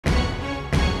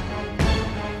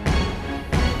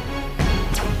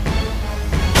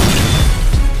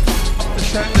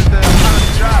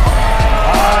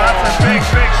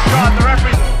start. The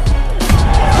referee.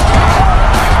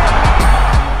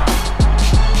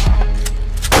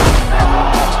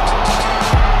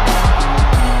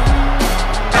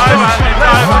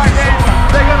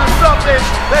 They're gonna stop this.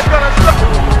 They're gonna stop.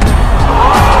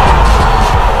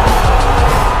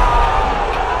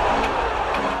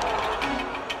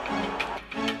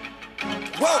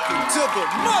 Welcome to the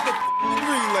mother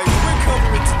relay. We're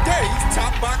covering today's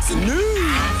top boxing news.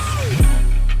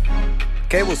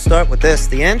 Okay, we'll start with this.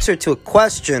 The answer to a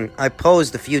question I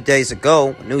posed a few days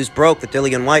ago when news broke that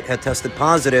Dillian Whyte had tested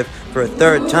positive for a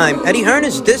third time. Eddie Hearn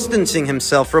is distancing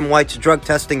himself from Whyte's drug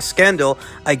testing scandal.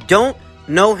 I don't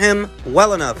know him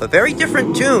well enough. A very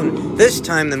different tune this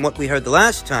time than what we heard the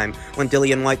last time when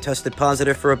Dillian Whyte tested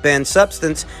positive for a banned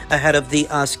substance ahead of the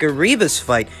Oscar Rivas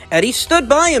fight. Eddie stood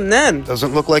by him then.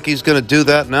 Doesn't look like he's going to do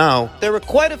that now. There were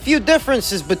quite a few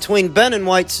differences between Ben and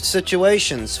Whyte's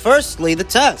situations. Firstly, the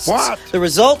tests. What? The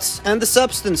results and the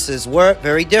substances were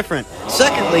very different.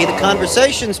 Secondly, the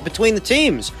conversations between the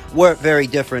teams were very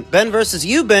different. Ben versus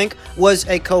Eubank was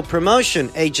a co-promotion.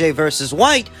 AJ versus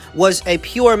Whyte was a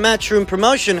pure matchroom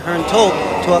promotion, Hearn told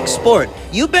Talk Sport.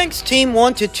 Eubank's team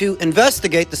wanted to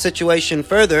investigate the situation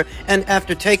further, and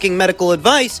after taking medical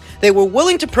advice, they were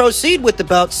willing to proceed with the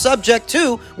bout subject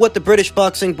to what the British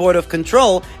Boxing Board of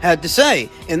Control had to say.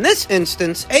 In this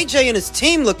instance, AJ and his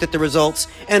team looked at the results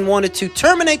and wanted to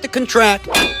terminate the contract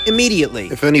immediately.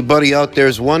 If anybody out there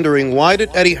is wondering, why did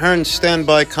Eddie Hearn stand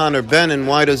by Conor Benn, and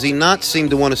why does he not seem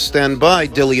to want to stand by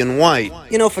Dillian Whyte?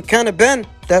 You know, for Conor Benn,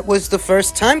 that was the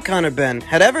first time Conor Benn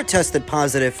had ever tested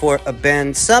positive for a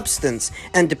banned substance.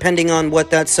 And depending on what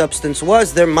that substance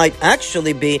was, there might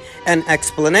actually be an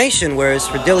explanation. Whereas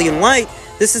for Dillian Whyte,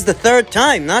 this is the third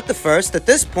time, not the first. At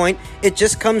this point, it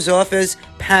just comes off as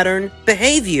pattern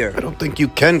behavior. I don't think you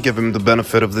can give him the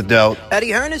benefit of the doubt.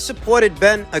 Eddie Hearn has supported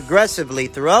Ben aggressively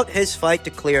throughout his fight to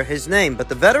clear his name, but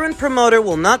the veteran promoter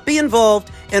will not be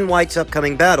involved in Whyte's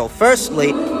upcoming battle.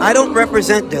 Firstly, I don't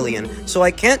represent Dillian, so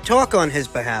I can't talk on his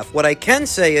behalf. What I can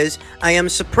say is I am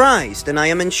surprised and I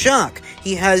am in shock.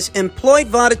 He has employed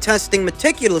VADA testing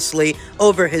meticulously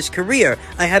over his career.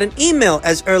 I had an email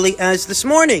as early as this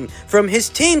morning from his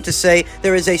team to say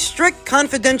there is a strict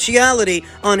confidentiality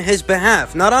on his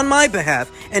behalf, not on my behalf,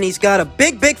 and he's got a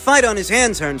big fight on his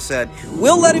hands, Hearn said.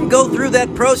 We'll let him go through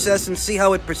that process and see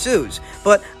how it pursues.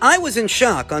 But I was in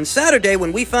shock. On Saturday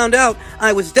when we found out,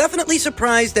 I was definitely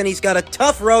surprised, and he's got a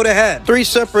tough road ahead. 3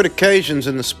 separate occasions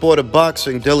in the sport of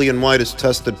boxing, Dillian Whyte has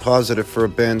tested positive for a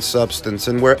banned substance,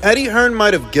 and where Eddie Hearn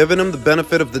might have given him the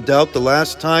benefit of the doubt the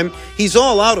last time, he's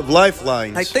all out of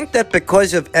lifelines. I think that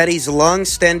because of Eddie's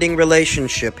long-standing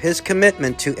relationship, his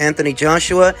commitment to Anthony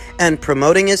Joshua, and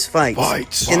promoting his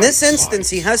fights, in this instance,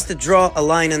 he has to draw a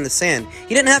line in the sand.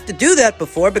 He didn't have to do that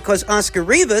before because Oscar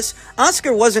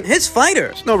wasn't his fighter.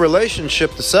 There's no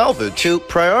relationship to salvage. To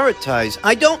prioritize.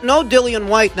 I don't know Dillian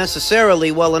Whyte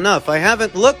necessarily well enough. I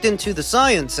haven't looked into the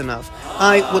science enough.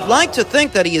 I would like to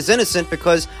think that he is innocent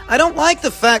because I don't like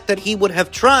the fact that he would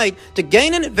have tried to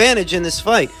gain an advantage in this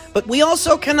fight. But we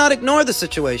also cannot ignore the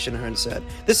situation, Hearn said.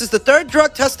 This is the third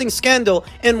drug testing scandal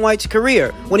in Whyte's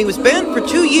career. When he was banned for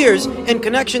 2 years in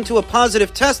connection to a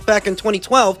positive test back in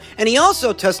 2012, and he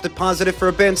also tested positive for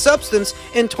a banned substance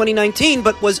in 2019,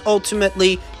 but was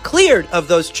ultimately cleared of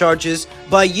those charges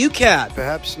by UCAD.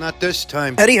 Perhaps not this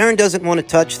time. Eddie Hearn doesn't want to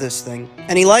touch this thing,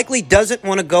 and he likely doesn't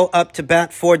want to go up to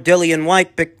bat for Dillian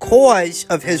Whyte because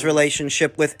of his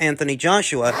relationship with Anthony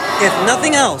Joshua. If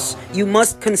nothing else, you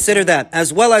must consider that,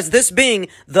 as well as this being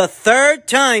the third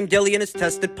time Dillian has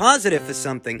tested positive for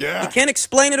something. You can't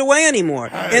explain it away anymore.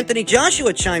 Anthony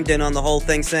Joshua chimed in on the whole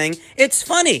thing saying, "It's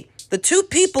funny. The two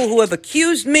people who have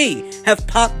accused me have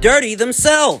popped dirty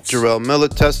themselves."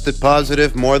 Jermell tested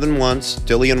positive more than once.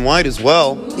 Dillian Whyte as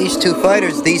well. These two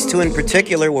fighters, these two in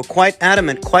particular, were quite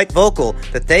adamant, quite vocal,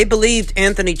 that they believed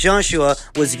Anthony Joshua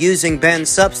was using banned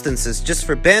substances, just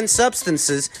for banned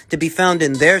substances to be found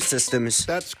in their systems.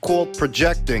 That's called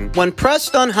projecting. When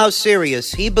pressed on how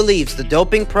serious he believes the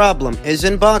doping problem is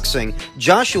in boxing,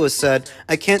 Joshua said,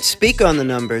 "I can't speak on the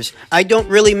numbers. I don't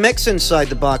really mix inside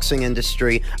the boxing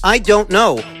industry. I don't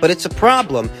know, but it's a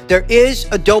problem. There is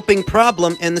a doping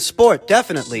problem in the sport,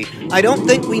 definitely. I don't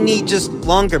think we need just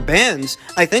longer bans.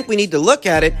 I think we need to look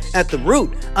at it at the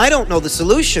root. I don't know the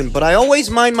solution, but I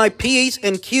always mind my P's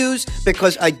and Q's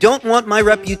because I don't want my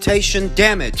reputation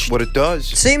damaged." What it does.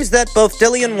 Seems that both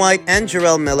Dillian Whyte and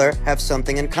Jermell Miller have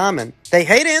something in common. They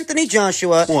hate Anthony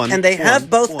Joshua, and they have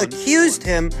both accused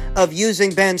him of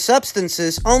using banned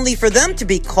substances only for them to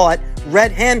be caught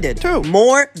red-handed. Two.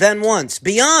 More than once.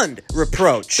 Beyond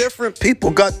reproach. Different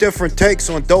people got different takes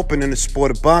on doping in the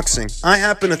sport of boxing. I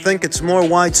happen to think it's more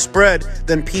widespread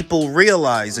than people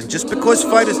realize, and just because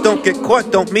fighters don't get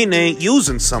caught don't mean they ain't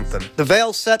using something. The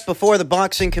veil set before the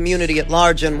boxing community at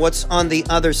large and what's on the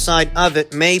other side of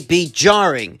it may be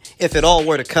jarring if it all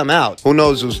were to come out. Who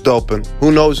knows who's doping?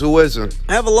 Who knows who isn't?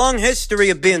 I have a long history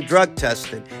of being drug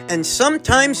tested, and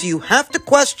sometimes you have to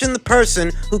question the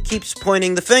person who keeps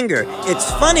pointing the finger.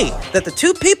 It's funny that the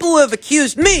two people who have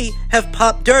accused me have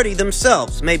popped dirty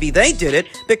themselves. Maybe they did it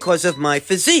because of my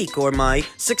physique or my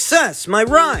success, my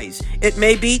rise. It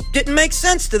maybe didn't make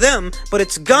sense to them, but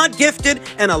it's God-gifted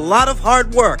and a lot of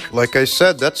hard work. Like I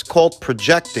said, that's called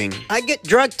projecting. I get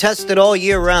drug tested all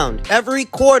year round. Every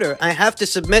quarter, I have to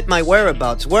submit my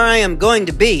whereabouts, where I am going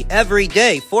to be every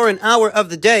day for an hour of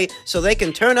the day so they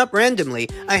can turn up randomly.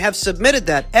 I have submitted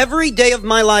that every day of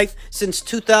my life since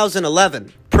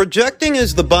 2011. Projecting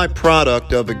is the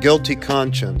byproduct of a guilty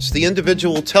conscience. The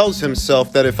individual tells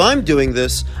himself that if I'm doing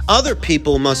this, other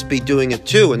people must be doing it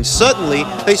too, and suddenly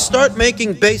they start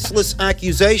making baseless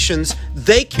accusations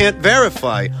they can't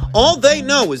verify. All they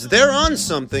know is they're on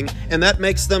something, and that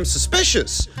makes them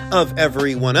suspicious of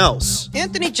everyone else.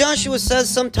 Anthony Joshua says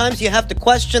sometimes you have to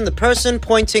question the person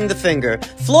pointing the finger.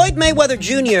 Floyd Mayweather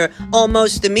Jr.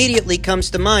 almost immediately comes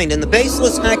to mind, and the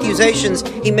baseless accusations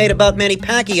he made about Manny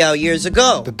Pacquiao years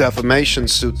ago. The defamation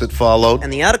suit that followed.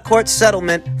 And the out-of-court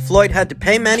settlement, Floyd had to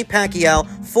pay Manny Pacquiao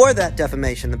for that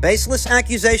defamation. The baseless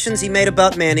accusations he made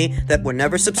about Manny that were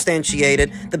never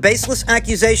substantiated. The baseless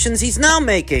accusations he's now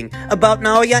making about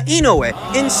Naoya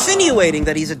Inoue, insinuating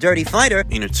that he's a dirty fighter. I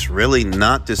mean, it's really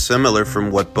not dissimilar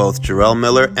from what both Jarrell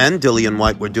Miller and Dillian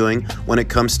Whyte were doing when it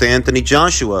comes to Anthony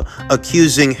Joshua,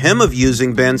 accusing him of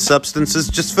using banned substances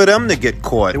just for them to get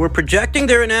caught. They were projecting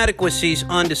their inadequacies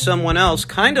onto someone else,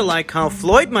 kind of like how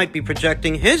Floyd might be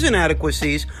projecting his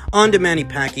inadequacies onto Manny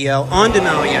Pacquiao, onto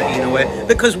Naoya Inoue,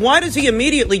 because why does he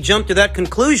immediately jump to that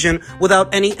conclusion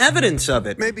without any evidence of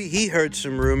it? Maybe he heard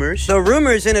some rumors. The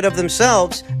rumors in and of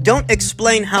themselves don't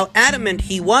explain how adamant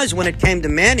he was when it came to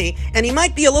Manny, and he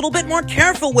might be a little bit more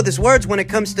careful with his words when it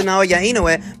comes to Naoya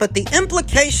Inoue, but the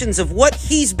implications of what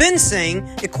he's been saying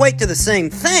equate to the same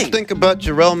thing. Think about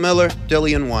Jarrell Miller,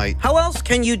 Dillian Whyte. How else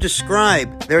can you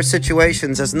describe their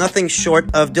situations as nothing short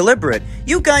of deliberate?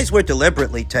 You guys were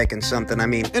deliberately taking something, I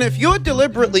mean. And if you're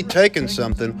deliberately taking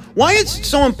something, why is it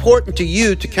so important to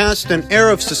you to cast an air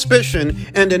of suspicion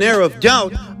and an air of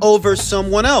doubt over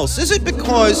someone else? Is it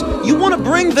because you want to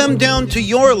bring them down to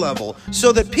your level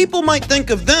so that people might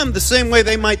think of them the same way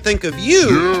they might think of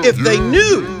you if they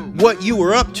knew what you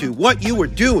were up to, what you were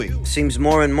doing? Seems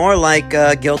more and more like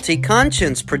a guilty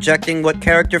conscience, projecting what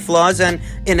character flaws and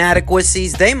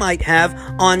inadequacies they might have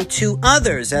onto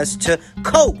others as to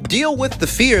cope. Deal with the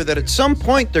fear that at some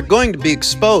point they're going to be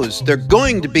exposed, they're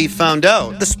going to be found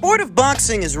out. The sport of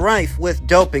boxing is rife with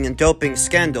doping and doping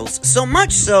scandals, so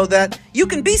much so that you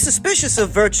can be suspicious of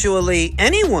virtually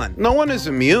anyone. No one is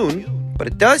immune. But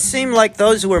it does seem like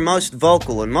those who are most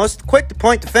vocal and most quick to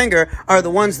point the finger are the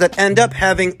ones that end up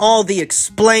having all the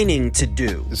explaining to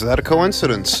do. Is that a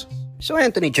coincidence? So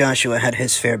Anthony Joshua had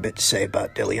his fair bit to say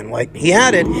about Dillian Whyte. He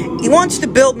added, he wants to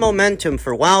build momentum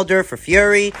for Wilder, for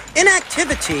Fury.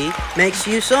 Inactivity makes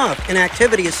you soft.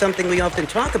 Inactivity is something we often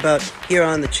talk about here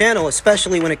on the channel,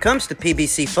 especially when it comes to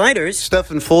PBC fighters.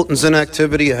 Stephen Fulton's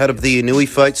inactivity ahead of the Inouye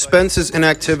fight. Spence's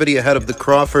inactivity ahead of the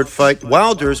Crawford fight.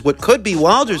 Wilder's, what could be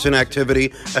Wilder's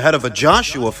inactivity ahead of a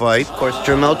Joshua fight. Of course,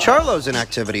 Jermell Charlo's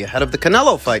inactivity ahead of the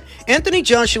Canelo fight. Anthony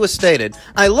Joshua stated,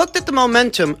 I looked at the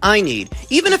momentum I need.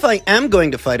 Even if I am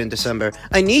going to fight in December,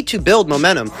 I need to build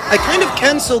momentum. I kind of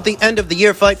canceled the end of the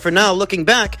year fight for now. Looking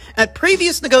back at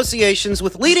previous negotiations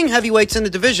with leading heavyweights in the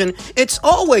division, it's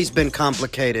always been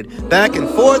complicated. Back and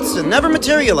forths and never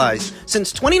materialized.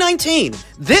 Since 2019,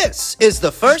 this is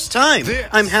the first time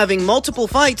I'm having multiple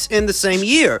fights in the same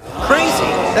year. Crazy.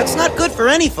 That's not good for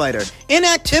any fighter.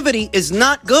 Inactivity is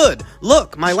not good.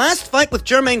 Look, my last fight with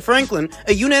Jermaine Franklin,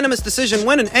 a unanimous decision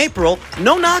win in April,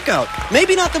 no knockout.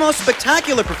 Maybe not the most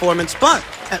spectacular performance, but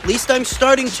at least I'm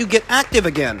starting to get active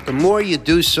again. The more you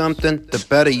do something, the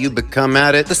better you become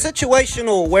at it. The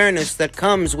situational awareness that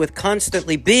comes with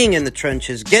constantly being in the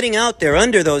trenches, getting out there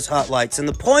under those hot lights, and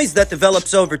the poise that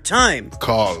develops over time.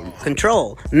 Calm.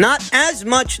 Control. Not as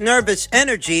much nervous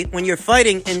energy when you're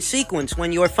fighting in sequence,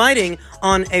 when you're fighting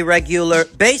on a regular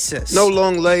basis. No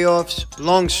long layoffs,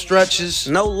 long stretches.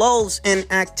 No lulls in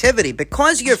activity.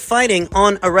 Because you're fighting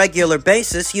on a regular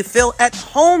basis, you feel at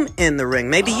home in the ring.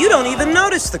 Maybe you don't even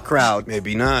notice impress the crowd.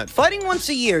 Maybe not. Fighting once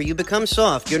a year, you become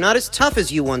soft. You're not as tough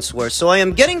as you once were, so I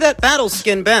am getting that battle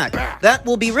skin back. That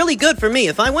will be really good for me.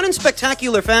 If I win in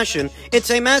spectacular fashion,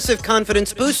 it's a massive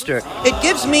confidence booster. It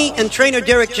gives me and trainer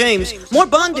Derek James more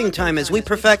bonding time as we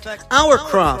perfect our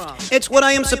craft. It's what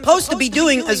I am supposed to be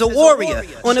doing as a warrior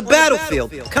on a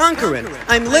battlefield, conquering.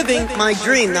 I'm living my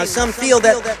dream. Now, some feel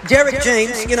that Derek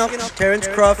James, Terrence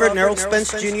Crawford and Errol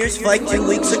Spence Jr.'s fight 2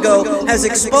 weeks ago has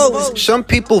exposed. Some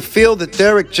people feel that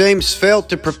Derek James failed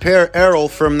to prepare Errol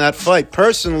from that fight.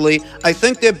 Personally, I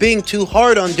think they're being too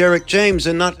hard on Derek James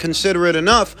and not considerate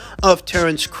enough of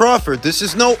Terrence Crawford. This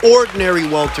is no ordinary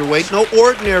welterweight, no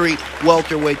ordinary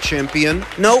welterweight champion.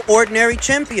 No ordinary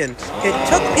champion. It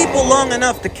took people long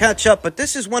enough to catch up, but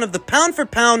this is one of the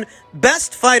pound-for-pound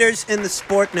best fighters in the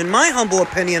sport, and in my humble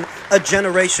opinion, a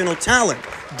generational talent.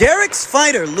 Derek's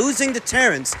fighter losing to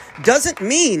Terrence doesn't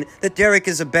mean that Derek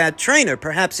is a bad trainer.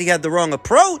 Perhaps he had the wrong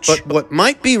approach. But what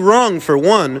might be wrong for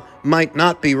one might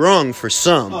not be wrong for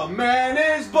some. A man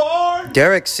is born.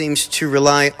 Derek seems to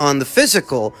rely on the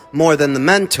physical more than the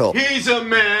mental. He's a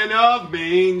man of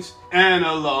means, and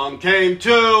along came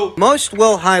two. Most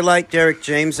will highlight Derek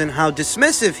James and how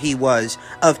dismissive he was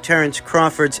of Terrence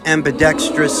Crawford's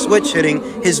ambidextrous switch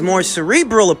hitting, his more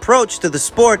cerebral approach to the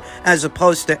sport as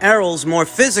opposed to Errol's more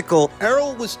physical.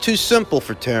 Errol was too simple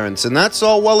for Terrence, and that's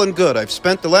all well and good. I've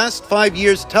spent the last 5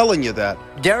 years telling you that.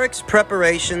 Derek's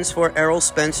preparations for Errol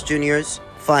Spence Jr.'s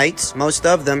fights, most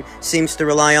of them, seems to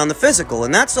rely on the physical,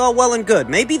 and that's all well and good.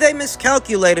 Maybe they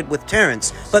miscalculated with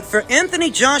Terrence, but for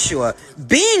Anthony Joshua,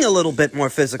 being a little bit more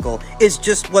physical is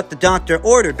just what the doctor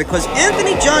ordered, because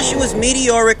Anthony Joshua's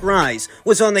meteoric rise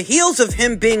was on the heels of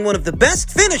him being one of the best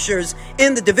finishers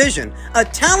in the division, a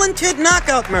talented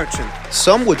knockout merchant.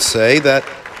 Some would say that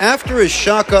after his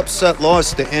shock upset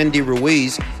loss to Andy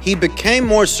Ruiz, he became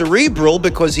more cerebral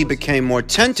because he became more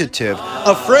tentative,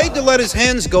 afraid to let his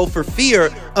hands go for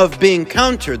fear of being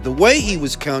countered, the way he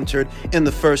was countered in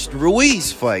the first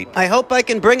Ruiz fight. I hope I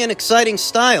can bring an exciting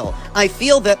style. I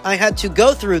feel that I had to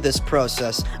go through this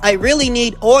process. I really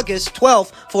need August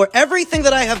 12th for everything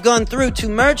that I have gone through to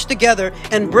merge together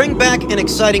and bring back an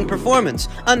exciting performance.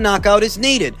 A knockout is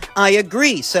needed. I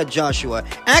agree, said Joshua.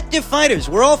 Active fighters,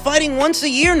 we're all fighting once a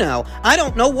year now. I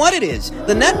don't know what it is.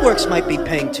 The networks might be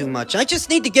paying too much. I just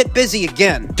need to get busy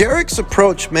again. Derek's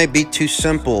approach may be too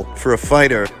simple for a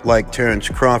fighter like Terrence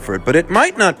Crawford, but it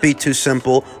might not be too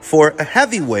simple for a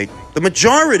heavyweight. The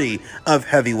majority of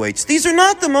heavyweights, these are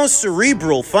not the most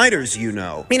cerebral fighters, you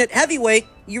know. I mean, at heavyweight,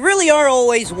 you really are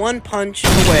always one punch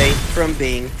away from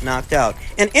being knocked out.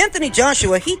 And Anthony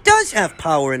Joshua, he does have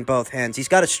power in both hands. He's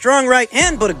got a strong right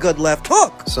hand, but a good left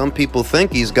hook. Some people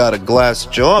think he's got a glass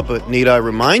jaw, but need I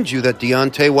remind you that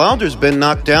Deontay Wilder's been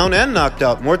knocked down and knocked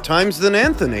out more times than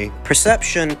Anthony.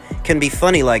 Perception can be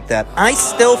funny like that. I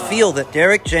still feel that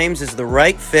Derek James is the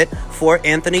right fit for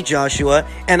Anthony Joshua,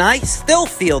 and I still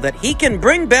feel that he can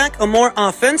bring back a more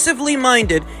offensively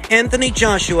minded Anthony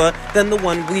Joshua than the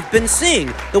one we've been seeing.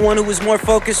 The one who was more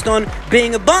focused on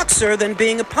being a boxer than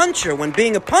being a puncher, when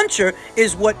being a puncher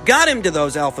is what got him to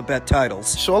those alphabet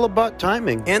titles. It's all about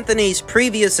timing. Anthony's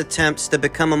previous attempts to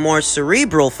become a more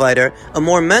cerebral fighter, a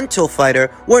more mental fighter,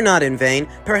 were not in vain.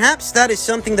 Perhaps that is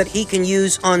something that he can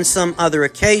use on some other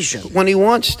occasion. When he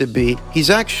wants to be, he's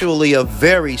actually a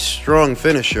very strong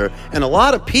finisher, and a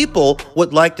lot of people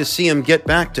would like to see him get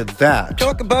back to that.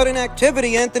 Talk about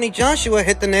inactivity. Anthony Joshua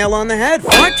hit the nail on the head.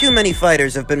 Far too many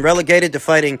fighters have been relegated to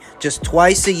fighting just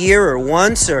twice a year or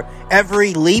once or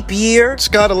every leap year. It's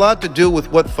got a lot to do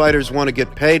with what fighters want to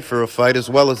get paid for a fight, as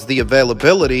well as the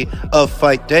availability of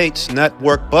fight dates,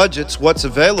 network budgets, what's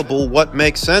available, what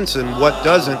makes sense and what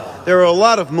doesn't. There are a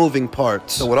lot of moving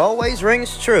parts. So what always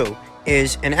rings true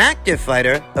is an active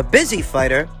fighter, a busy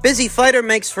fighter. Busy fighter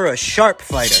makes for a sharp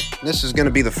fighter. This is going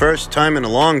to be the first time in a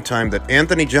long time that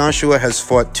Anthony Joshua has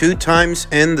fought 2 times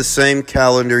in the same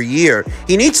calendar year.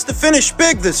 He needs to finish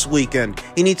big this weekend.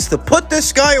 He needs to put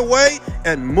this guy away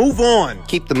and move on.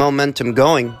 Keep the momentum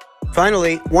going.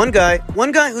 Finally, one guy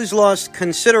who's lost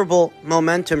considerable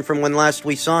momentum from when last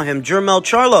we saw him, Jermell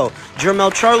Charlo.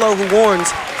 Jermell Charlo, who warns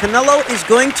Canelo is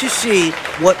going to see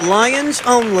what Lions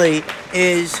Only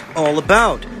is all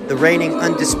about. The reigning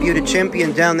undisputed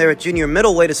champion down there at junior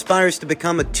middleweight aspires to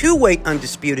become a 2-weight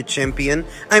undisputed champion.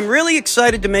 I'm really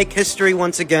excited to make history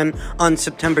once again on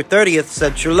September 30th,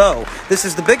 said Charlo. This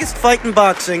is the biggest fight in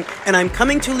boxing, and I'm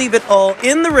coming to leave it all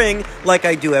in the ring like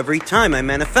I do every time. I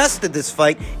manifested this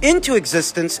fight into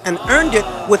existence and earned it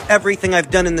with everything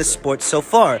I've done in this sport so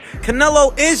far.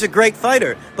 Canelo is a great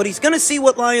fighter, but he's going to see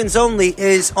what Lions Only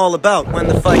is all about. When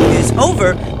the fight is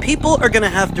over, people are going to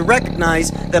have to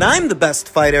recognize that I'm the best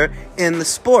fighter in the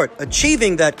sport.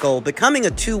 Achieving that goal, becoming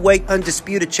a two-weight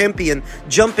undisputed champion,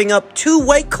 jumping up 2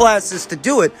 weight classes to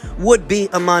do it, would be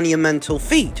a monumental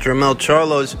feat. Jermell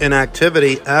Charlo's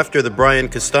inactivity after the Brian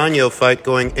Castano fight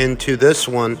going into this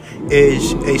one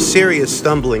is a serious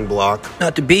stumbling block.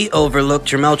 Not to be overlooked,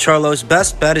 Jermell Charlo's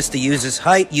best bet is to use his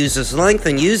height, use his length,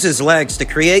 and use his legs to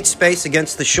create space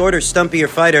against the shorter, stumpier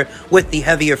fighter with the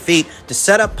heavier feet, to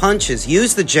set up punches,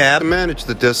 use the jab, To manage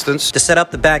the distance. to set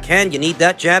up the backhand. You need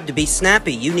that jab to be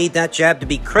snappy. You need that jab to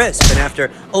be crisp. And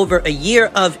after over a year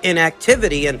of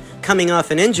inactivity and coming off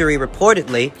an injury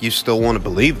reportedly, You still want to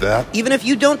believe that. even if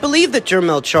you don't believe that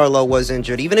Jermell Charlo was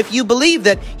injured, even if you believe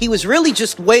that he was really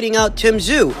just waiting out Tim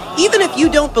Tszyu, even if you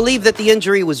don't believe that the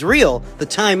injury was real, the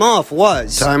time off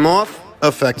was. Time off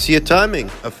affects your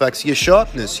timing, affects your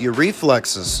sharpness, your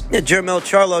reflexes. Yeah, Jermell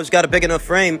Charlo's got a big enough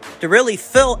frame to really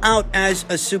fill out as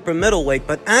a super middleweight,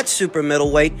 but at super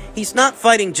middleweight, he's not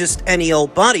fighting just any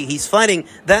old body. He's fighting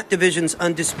that division's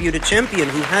undisputed champion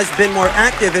who has been more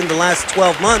active in the last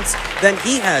 12 months than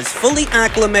he has, fully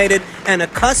acclimated and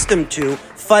accustomed to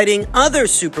fighting other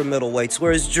super middleweights,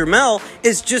 whereas Jermell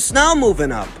is just now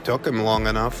moving up. Took him long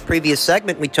enough. Previous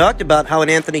segment, we talked about how, in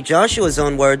Anthony Joshua's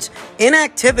own words,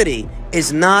 inactivity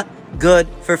is not good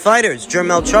for fighters.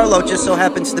 Jermell Charlo just so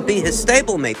happens to be his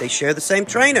stablemate. They share the same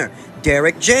trainer,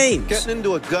 Derek James. Getting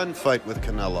into a gunfight with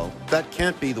Canelo, that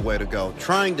can't be the way to go.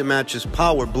 Trying to match his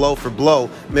power blow for blow,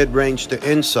 mid-range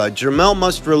to inside. Jermell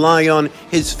must rely on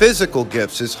his physical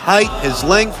gifts, his height, his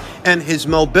length, and his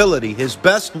mobility, his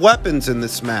best weapons in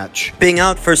this match. Being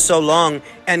out for so long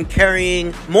and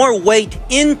carrying more weight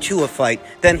into a fight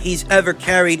than he's ever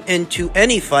carried into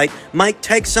any fight might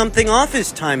take something off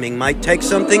his timing, might take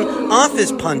something off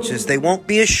his punches. They won't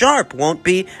be as sharp, won't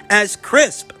be as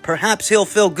crisp. Perhaps he'll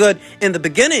feel good in the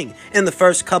beginning, in the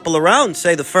first couple of rounds,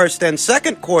 say the first and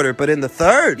second quarter, but in the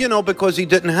third, You know, because he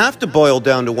didn't have to boil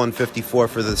down to 154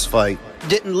 for this fight.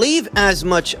 didn't leave as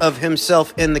much of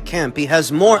himself in the camp. He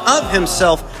has more of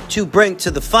himself to bring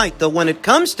to the fight, though when it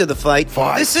comes to the fight,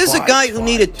 this is a guy who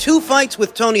needed 2 fights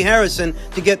with Tony Harrison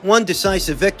to get 1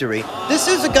 decisive victory. This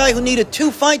is a guy who needed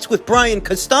 2 fights with Brian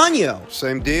Castano.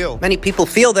 Same deal. Many people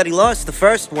feel that he lost the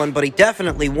first one, but he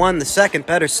definitely won the second.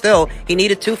 Better still, he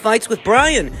needed 2 fights with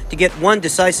Brian to get 1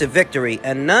 decisive victory,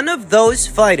 and none of those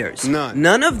fighters,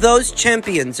 none of those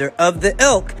champions are of the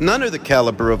ilk. None are the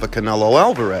caliber of a Canelo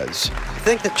Alvarez. I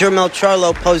think that Jermell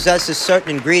Charlo possesses certain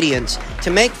ingredients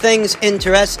to make things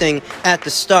interesting at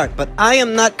the start, but I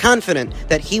am not confident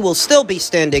that he will still be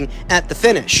standing at the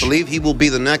finish. I believe he will be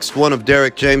the next one of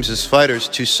Derek James's fighters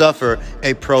to suffer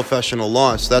a professional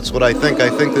loss. That's what I think. I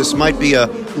think this might be a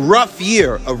rough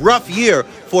year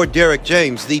for Derek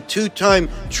James, the 2-time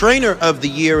trainer of the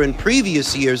year in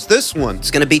previous years. This one,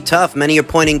 It's going to be tough. Many are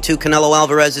pointing to Canelo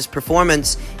Alvarez's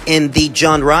performance in the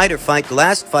John Ryder fight, the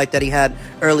last fight that he had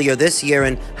earlier this year,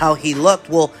 and how he looked.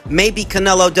 Well, maybe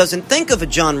Canelo doesn't think of a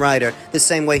John Ryder the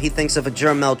same way he thinks of a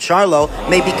Jermell Charlo.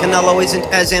 Maybe Canelo isn't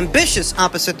as ambitious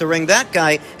opposite the ring, that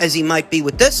guy, as he might be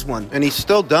with this one. and he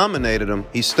still dominated him.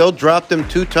 He still dropped him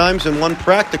 2 times and won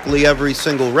practically every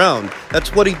single round.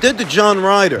 That's what he did to John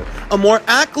Ryder, a more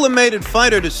acclimated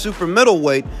fighter to super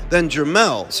middleweight than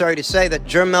Jermell. Sorry to say that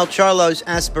Jermell Charlo's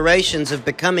aspirations of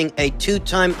becoming a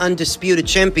 2-time undisputed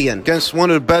champion. Against one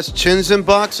of the best chins in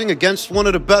boxing, against one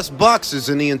of the best boxers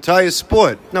in the entire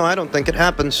sport. No, I don't think it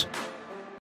happens.